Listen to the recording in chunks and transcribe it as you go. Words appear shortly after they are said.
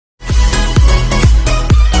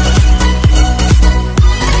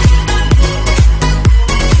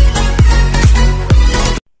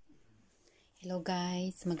Hello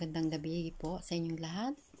guys, magandang gabi po sa inyong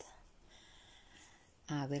lahat.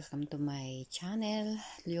 Welcome to my channel,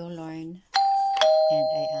 Leolorn, and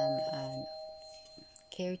I am a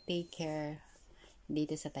caretaker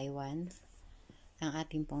dito sa Taiwan. Ang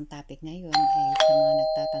ating pong topic ngayon ay sa mga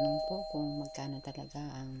nagtatanong po kung magkano talaga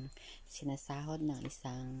ang sinasahod ng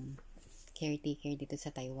isang caretaker dito sa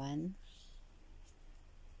Taiwan.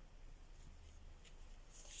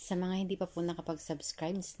 Sa mga hindi pa po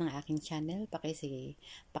nakapag-subscribe ng aking channel,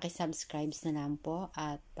 paki-subscribe na lang po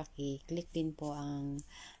at paki-click din po ang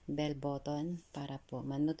bell button para po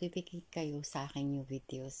ma-notificate kayo sa aking new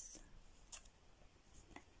videos.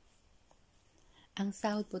 Ang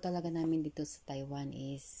sahod po talaga namin dito sa Taiwan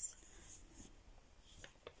is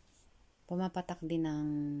pumapatak din ng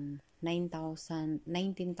 19,000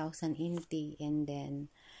 NT, and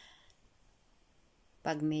then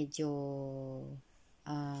pag medyo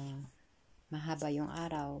mahaba yung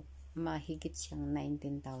araw, mahigit siyang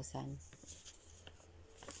 19,000.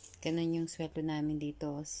 Ganun yung sweldo namin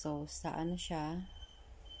dito. So, sa ano siya,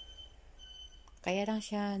 kaya lang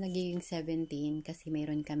siya nagiging 17 kasi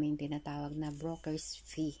mayroon kaming tinatawag na broker's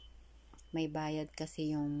fee. May bayad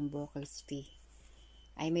kasi yung broker's fee.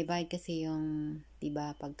 May bayad kasi yung,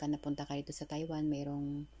 diba, pagka napunta ka dito sa Taiwan,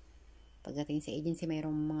 mayroong, pagdating sa agency,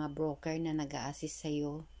 mayroong mga broker na nag-a-assist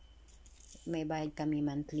sa'yo. May bayad kami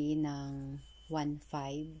monthly ng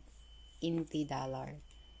 1.5 NT dollar.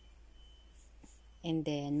 And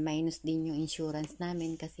then, minus din yung insurance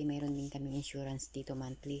namin kasi mayroon din kami insurance dito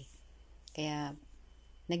monthly. Kaya,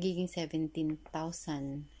 nagiging 17,000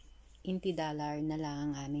 NT dollar na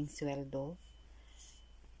lang ang aming sweldo.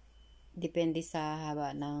 Depende sa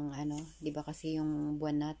haba ng di ba kasi yung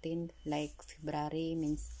buwan natin, like February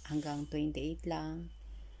means hanggang 28 lang.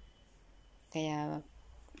 Kaya,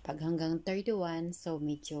 pag hanggang 31, so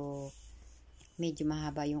medyo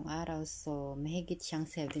mahaba yung araw, so mahigit siyang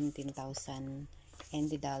 17,000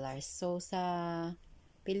 NT dollars. So sa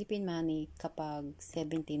Philippine money, kapag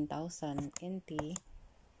 17,000 NT,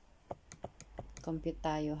 compute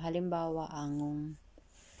tayo. Halimbawa, ang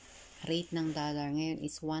rate ng dollar ngayon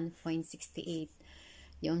is 1.68.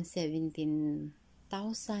 Yung 17,000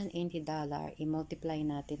 NT dollar, i-multiply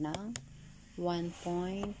natin ng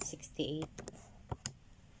 1.68.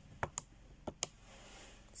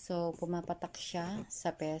 So, pumapatak siya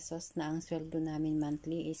sa pesos na ang sweldo namin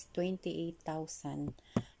monthly is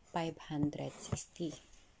 28,560.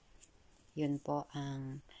 Yun po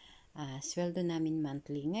ang sweldo namin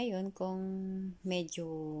monthly. Ngayon, kung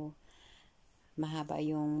medyo mahaba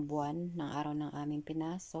yung buwan ng araw ng aming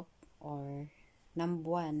pinasok or ng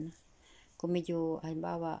buwan, kung medyo,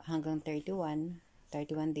 halimbawa, hanggang 31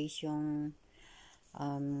 days yung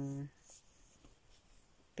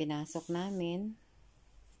pinasok namin.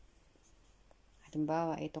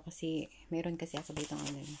 Halimbawa, ito kasi, meron kasi ako dito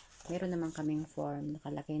meron naman kaming form,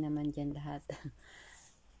 nakalagay naman dyan lahat.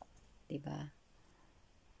 Diba?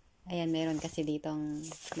 Ayan, meron kasi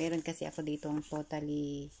ako ditong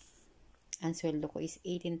totally, ang sweldo ko is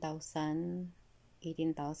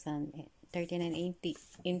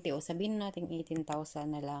 39.80, o sabihin natin 18,000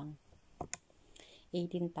 na lang.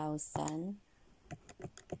 18,000.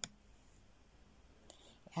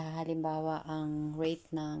 Halimbawa, ang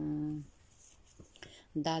rate ng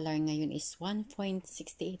dollar ngayon is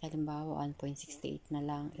 1.68. Halimbawa, 1.68 na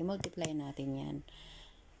lang. I-multiply natin yan.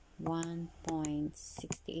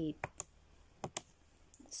 1.68.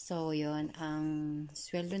 So, yun. Ang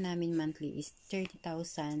sweldo namin monthly is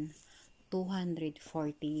 30,240.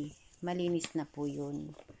 Malinis na po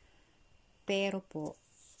yun. Pero po,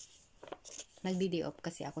 nagdi-day off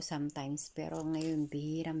kasi ako sometimes. Pero ngayon,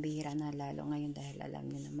 bihirang-bihira na, lalo ngayon dahil alam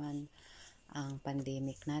nyo naman ang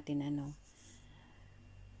pandemic natin,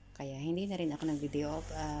 Kaya hindi na rin ako nagdi-day off.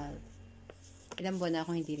 Ilang buwan na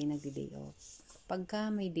ako hindi rin nagdi-day off.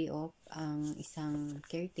 Pagka may day off ang isang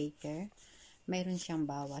caretaker, mayroon siyang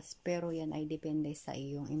bawas. Pero yan ay depende sa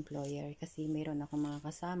iyong employer. Kasi mayroon akong mga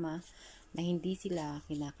kasama na hindi sila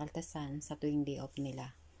kinakaltasan sa tuwing day off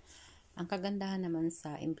nila. Ang kagandahan naman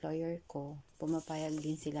sa employer ko, pumapayag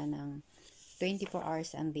din sila ng 24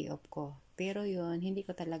 hours ang day off ko. Pero yun, hindi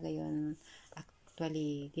ko talaga yun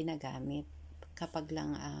actually ginagamit. Kapag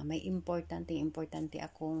lang may importante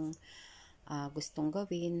akong gustong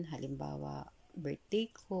gawin, halimbawa birthday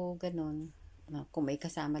ko, ganun. Kung may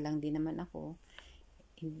kasama lang din naman ako,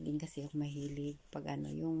 hindi kasi ako mahilig pag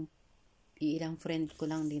yung ilang friend ko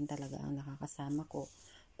lang din talaga ang nakakasama ko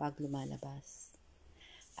pag lumalabas.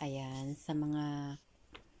 Ayan, sa mga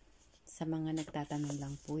nagtatanong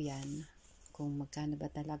lang po yan kung magkano ba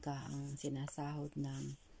talaga ang sinasahod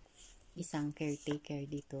ng isang caretaker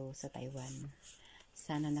dito sa Taiwan.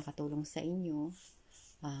 Sana nakatulong sa inyo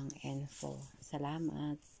ang info.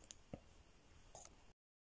 Salamat.